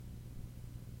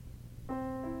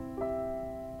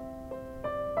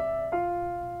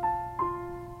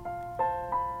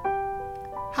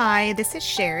Hi, this is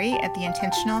Sherry at the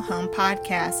Intentional Home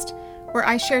Podcast, where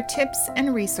I share tips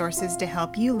and resources to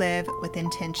help you live with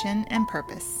intention and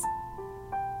purpose.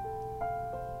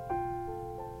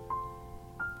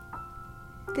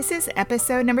 This is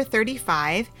episode number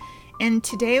 35, and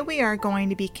today we are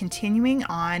going to be continuing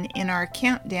on in our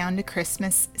Countdown to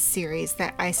Christmas series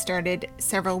that I started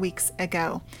several weeks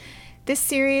ago. This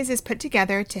series is put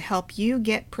together to help you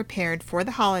get prepared for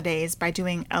the holidays by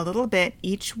doing a little bit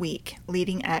each week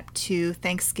leading up to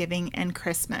Thanksgiving and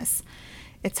Christmas.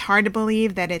 It's hard to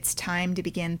believe that it's time to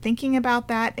begin thinking about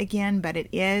that again, but it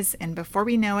is, and before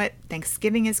we know it,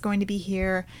 Thanksgiving is going to be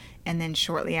here, and then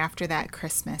shortly after that,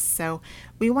 Christmas. So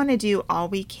we want to do all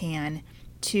we can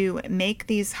to make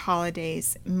these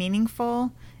holidays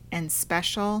meaningful and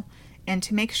special, and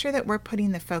to make sure that we're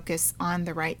putting the focus on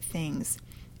the right things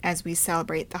as we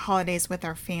celebrate the holidays with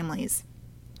our families.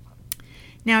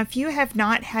 Now, if you have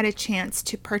not had a chance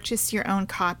to purchase your own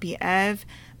copy of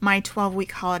my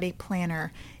 12-week holiday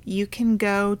planner, you can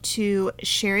go to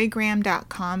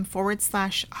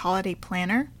sherrygraham.com/holiday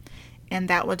planner, and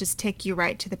that will just take you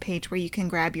right to the page where you can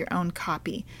grab your own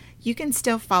copy. You can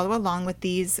still follow along with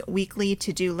these weekly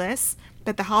to-do lists,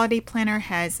 but the holiday planner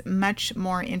has much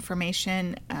more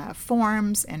information,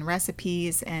 forms and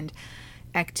recipes and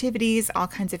activities, all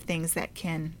kinds of things that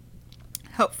can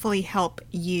hopefully help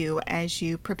you as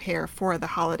you prepare for the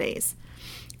holidays.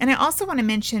 And I also want to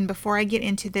mention before I get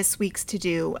into this week's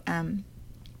to-do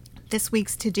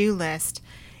list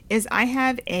is I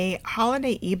have a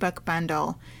holiday ebook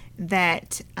bundle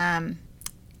that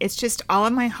it's just all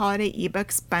of my holiday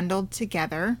ebooks bundled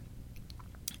together.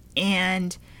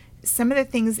 And some of the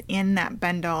things in that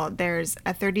bundle, there's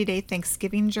a 30-day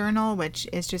Thanksgiving journal, which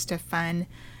is just a fun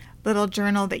little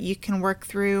journal that you can work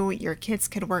through, your kids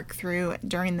could work through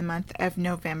during the month of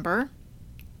November.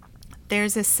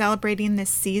 There's a Celebrating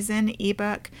This Season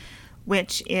ebook,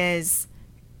 which is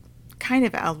kind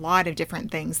of a lot of different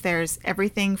things. There's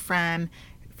everything from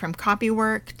copy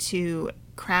work to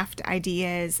craft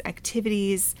ideas,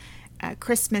 activities,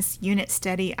 Christmas unit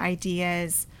study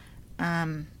ideas,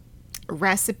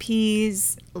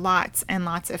 recipes, lots and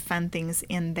lots of fun things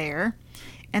in there.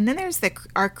 And then there's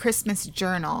our Christmas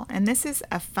journal, and this is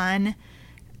a fun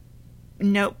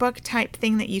notebook type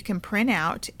thing that you can print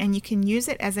out, and you can use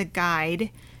it as a guide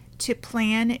to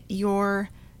plan your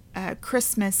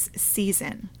Christmas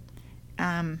season.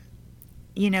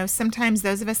 Sometimes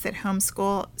those of us that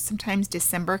homeschool, sometimes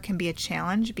December can be a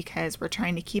challenge because we're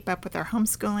trying to keep up with our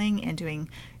homeschooling and doing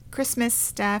Christmas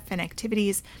stuff and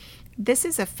activities. This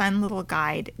is a fun little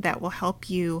guide that will help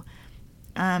you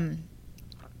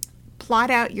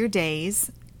plot out your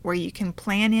days where you can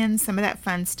plan in some of that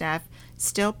fun stuff,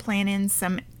 still plan in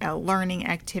some learning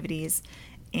activities,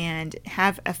 and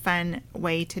have a fun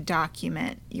way to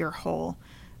document your whole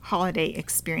holiday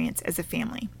experience as a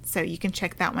family. So you can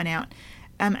check that one out.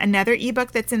 Another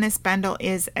ebook that's in this bundle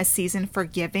is A Season for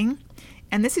Giving,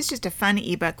 and this is just a fun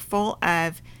ebook full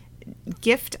of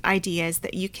gift ideas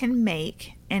that you can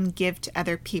make and give to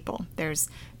other people. There's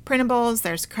printables,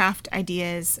 there's craft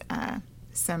ideas,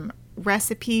 some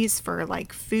recipes for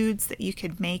like foods that you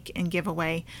could make and give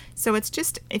away. So it's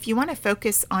just, if you want to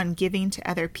focus on giving to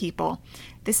other people,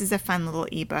 this is a fun little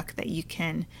ebook that you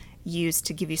can use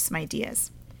to give you some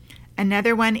ideas.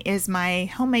 Another one is my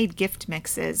Homemade Gift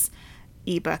Mixes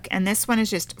ebook, and this one is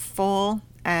just full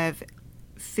of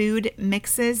food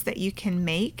mixes that you can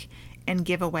make and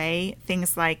give away.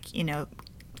 Things like,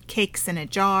 cakes in a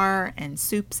jar and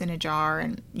soups in a jar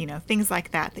and, things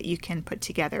like that you can put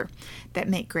together that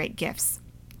make great gifts.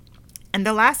 And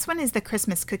the last one is the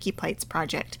Christmas Cookie Plates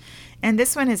project. And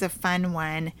this one is a fun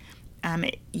one.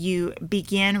 You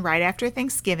begin right after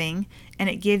Thanksgiving, and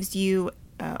it gives you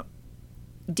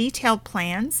detailed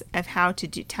plans of how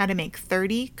to make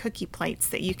 30 cookie plates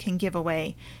that you can give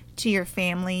away to your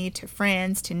family, to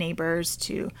friends, to neighbors,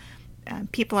 to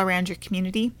people around your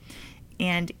community.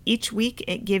 And each week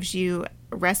it gives you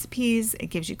recipes,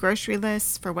 it gives you grocery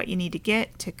lists for what you need to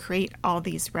get to create all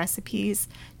these recipes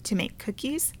to make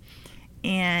cookies,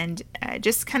 and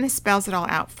just kind of spells it all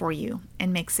out for you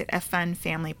and makes it a fun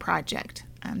family project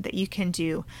that you can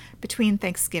do between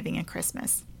Thanksgiving and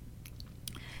Christmas.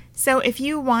 So if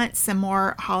you want some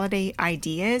more holiday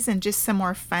ideas and just some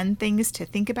more fun things to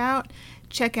think about,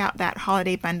 check out that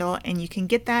holiday bundle, and you can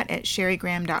get that at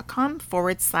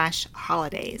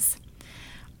sherrygraham.com/holidays.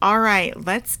 All right,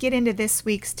 let's get into this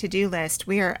week's to-do list.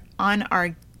 We are on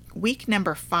our week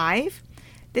number 5.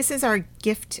 This is our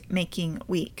gift making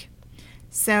week.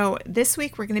 So this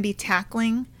week we're going to be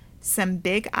tackling some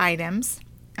big items.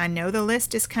 I know the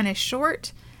list is kind of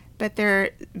short, but they're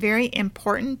very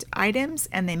important items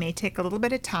and they may take a little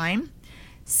bit of time.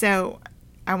 So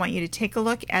I want you to take a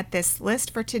look at this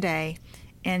list for today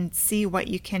and see what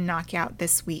you can knock out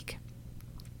this week.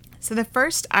 So the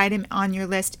first item on your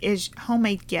list is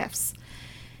homemade gifts.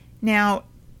 Now,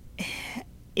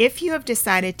 if you have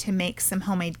decided to make some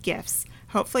homemade gifts,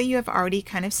 hopefully you have already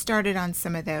kind of started on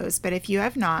some of those, but if you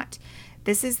have not,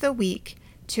 this is the week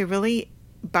to really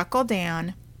buckle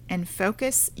down and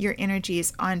focus your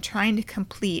energies on trying to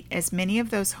complete as many of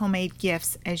those homemade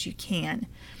gifts as you can.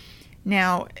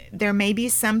 Now, there may be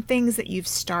some things that you've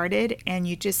started and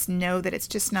you just know that it's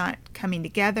just not coming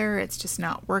together, it's just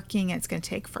not working, it's going to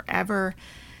take forever.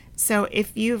 So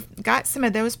if you've got some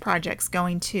of those projects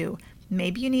going too,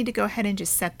 maybe you need to go ahead and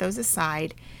just set those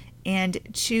aside and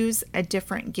choose a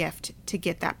different gift to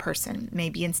get that person.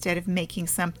 Maybe instead of making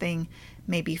something,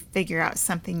 maybe figure out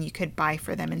something you could buy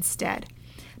for them instead.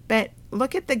 But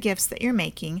look at the gifts that you're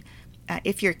making.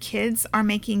 If your kids are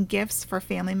making gifts for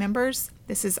family members,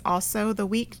 this is also the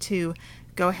week to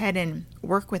go ahead and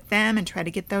work with them and try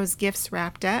to get those gifts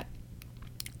wrapped up.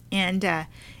 And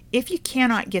if you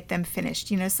cannot get them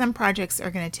finished, some projects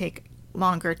are going to take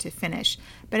longer to finish.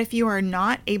 But if you are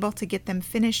not able to get them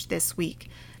finished this week,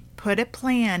 put a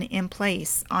plan in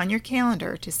place on your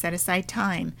calendar to set aside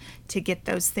time to get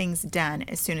those things done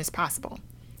as soon as possible.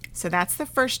 So that's the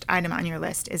first item on your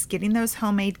list, is getting those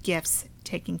homemade gifts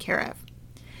taken care of.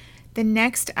 The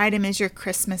next item is your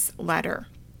Christmas letter.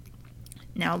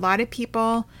 Now, a lot of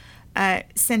people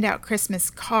send out Christmas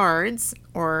cards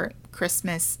or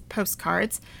Christmas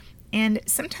postcards, and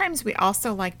sometimes we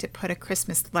also like to put a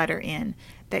Christmas letter in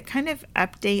that kind of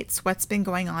updates what's been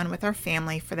going on with our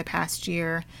family for the past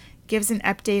year, gives an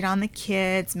update on the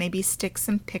kids, maybe stick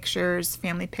some pictures,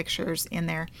 family pictures in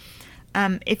there.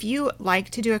 If you like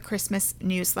to do a Christmas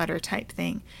newsletter type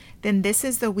thing, then this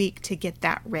is the week to get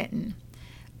that written.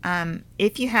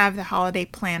 If you have the holiday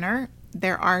planner,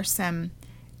 there are some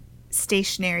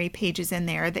stationery pages in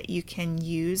there that you can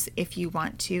use if you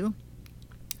want to.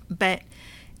 But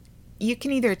you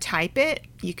can either type it,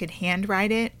 you could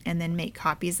handwrite it, and then make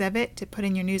copies of it to put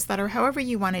in your newsletter, however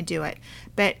you want to do it.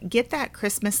 But get that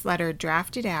Christmas letter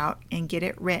drafted out and get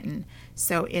it written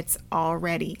so it's all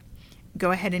ready.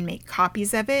 Go ahead and make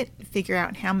copies of it, figure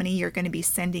out how many you're going to be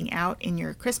sending out in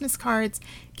your Christmas cards,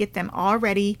 get them all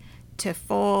ready to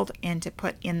fold and to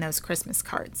put in those Christmas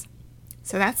cards.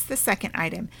 So that's the second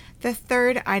item. The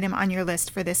third item on your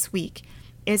list for this week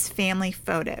is family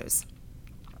photos.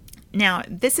 Now,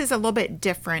 this is a little bit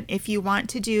different. If you want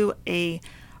to do a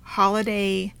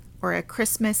holiday or a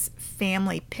Christmas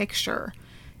family picture,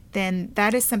 then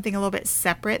that is something a little bit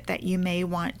separate that you may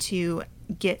want to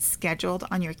get scheduled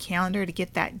on your calendar to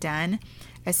get that done,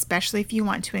 especially if you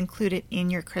want to include it in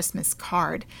your Christmas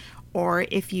card, or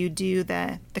if you do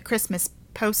the Christmas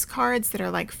postcards that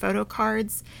are like photo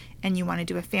cards and you want to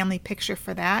do a family picture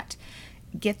for that.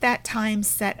 Get that time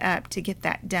set up to get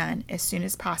that done as soon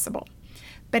as possible.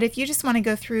 But if you just want to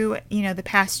go through, the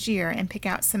past year and pick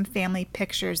out some family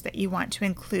pictures that you want to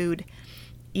include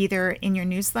either in your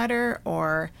newsletter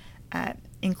or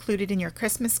included in your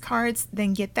Christmas cards,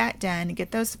 then get that done.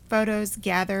 Get those photos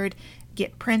gathered,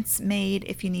 get prints made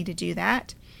if you need to do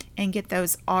that, and get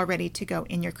those all ready to go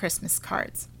in your Christmas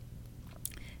cards.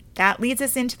 That leads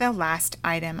us into the last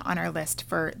item on our list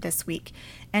for this week,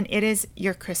 and it is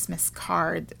your Christmas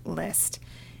card list.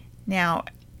 Now,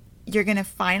 you're going to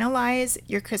finalize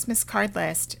your Christmas card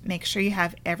list. Make sure you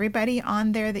have everybody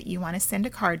on there that you want to send a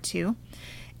card to,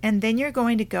 and then you're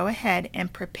going to go ahead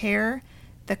and prepare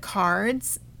the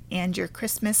cards and your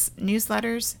Christmas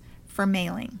newsletters for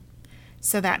mailing.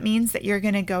 So that means that you're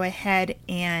going to go ahead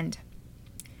and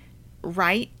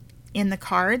write in the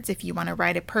cards. If you want to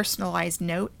write a personalized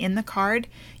note in the card,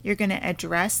 you're going to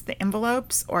address the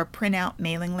envelopes or print out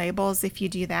mailing labels if you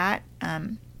do that.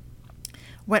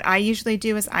 What I usually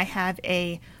do is I have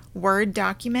a Word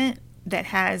document that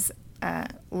has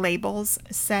labels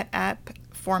set up,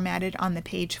 formatted on the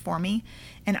page for me,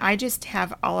 and I just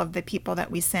have all of the people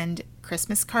that we send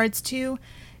Christmas cards to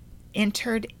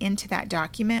entered into that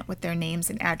document with their names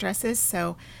and addresses.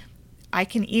 So I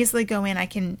can easily go in, I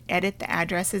can edit the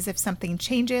addresses if something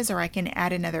changes, or I can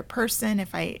add another person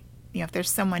if there's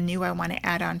someone new I want to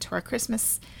add on to our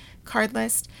Christmas card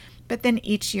list. But then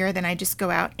each year, then I just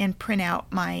go out and print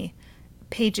out my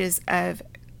pages of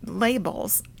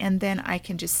labels, and then I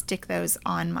can just stick those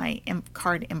on my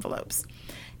card envelopes.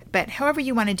 But however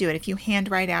you want to do it, if you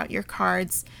hand write out your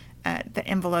cards, the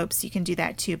envelopes, you can do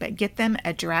that too, but get them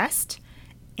addressed,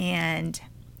 and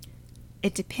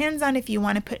it depends on if you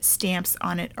want to put stamps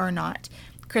on it or not.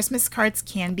 Christmas cards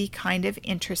can be kind of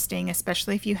interesting,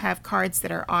 especially if you have cards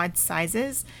that are odd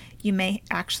sizes. You may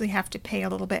actually have to pay a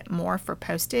little bit more for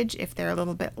postage if they're a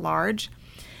little bit large.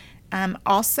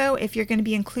 Also, if you're going to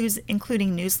be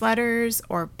including newsletters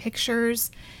or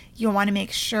pictures, you'll want to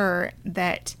make sure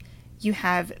that you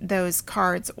have those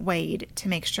cards weighed to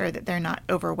make sure that they're not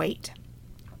overweight.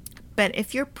 But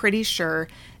if you're pretty sure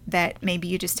that maybe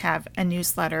you just have a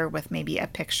newsletter with maybe a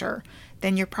picture,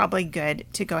 then you're probably good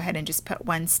to go ahead and just put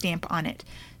one stamp on it.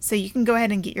 So you can go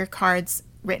ahead and get your cards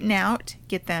written out,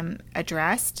 get them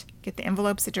addressed, get the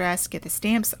envelopes addressed, get the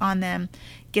stamps on them,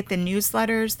 get the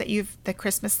newsletters the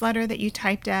Christmas letter that you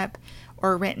typed up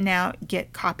or written out,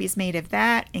 get copies made of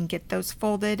that and get those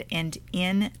folded and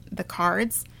in the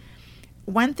cards.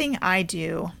 One thing I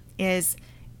do is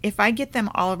if I get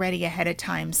them all ready ahead of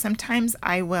time, sometimes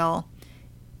I will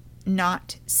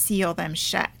not seal them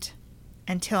shut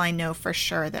until I know for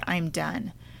sure that I'm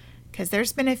done. Because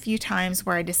there's been a few times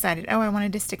where I decided, I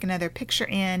wanted to stick another picture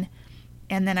in,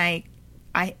 and then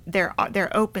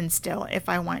they're open still if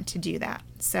I want to do that.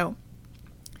 So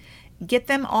get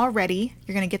them all ready.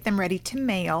 You're going to get them ready to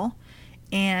mail.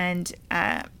 And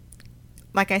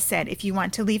like I said, if you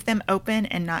want to leave them open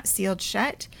and not sealed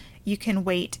shut, you can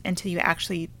wait until you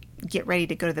actually get ready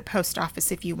to go to the post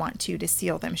office if you want to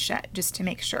seal them shut, just to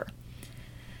make sure.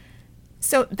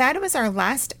 So that was our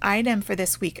last item for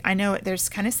this week. I know there's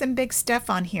kind of some big stuff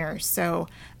on here, so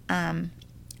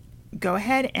go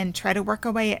ahead and try to work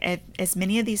away at as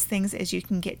many of these things as you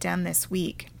can get done this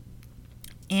week.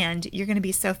 And you're going to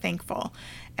be so thankful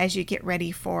as you get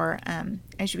ready for,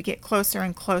 as you get closer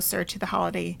and closer to the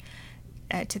holiday,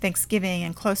 to Thanksgiving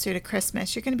and closer to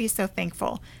Christmas. You're going to be so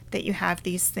thankful that you have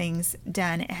these things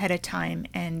done ahead of time.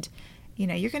 And,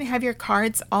 you're going to have your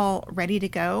cards all ready to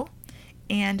go.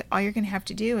 And all you're going to have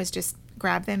to do is just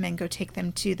grab them and go take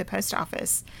them to the post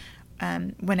office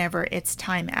whenever it's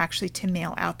time actually to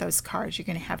mail out those cards. You're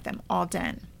going to have them all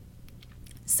done.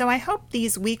 So I hope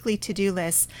these weekly to-do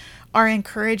lists are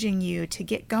encouraging you to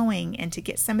get going and to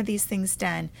get some of these things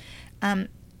done.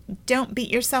 Don't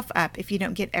beat yourself up if you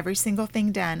don't get every single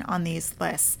thing done on these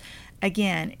lists.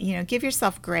 Again, give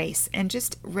yourself grace and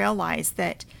just realize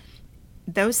that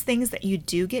those things that you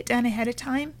do get done ahead of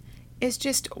time is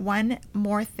just one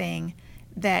more thing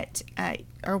that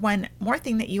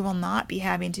you will not be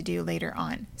having to do later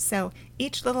on. So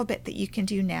each little bit that you can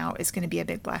do now is going to be a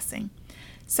big blessing.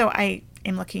 So I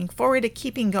am looking forward to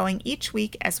keeping going each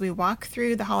week as we walk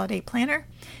through the holiday planner.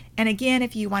 And again,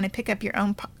 if you want to pick up your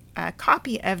own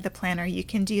copy of the planner, you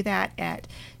can do that at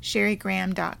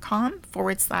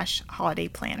sherrygraham.com/holiday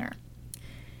planner.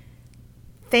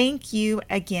 Thank you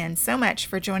again so much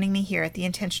for joining me here at the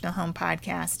Intentional Home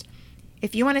Podcast.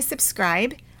 If you want to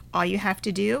subscribe, all you have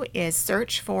to do is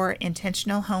search for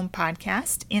Intentional Home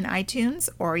Podcast in iTunes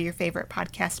or your favorite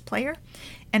podcast player,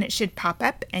 and it should pop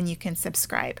up and you can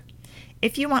subscribe.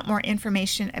 If you want more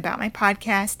information about my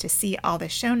podcast, to see all the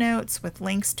show notes with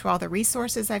links to all the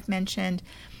resources I've mentioned,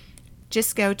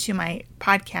 just go to my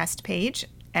podcast page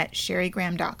at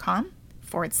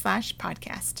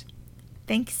sherrygraham.com/podcast.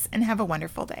 Thanks and have a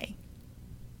wonderful day.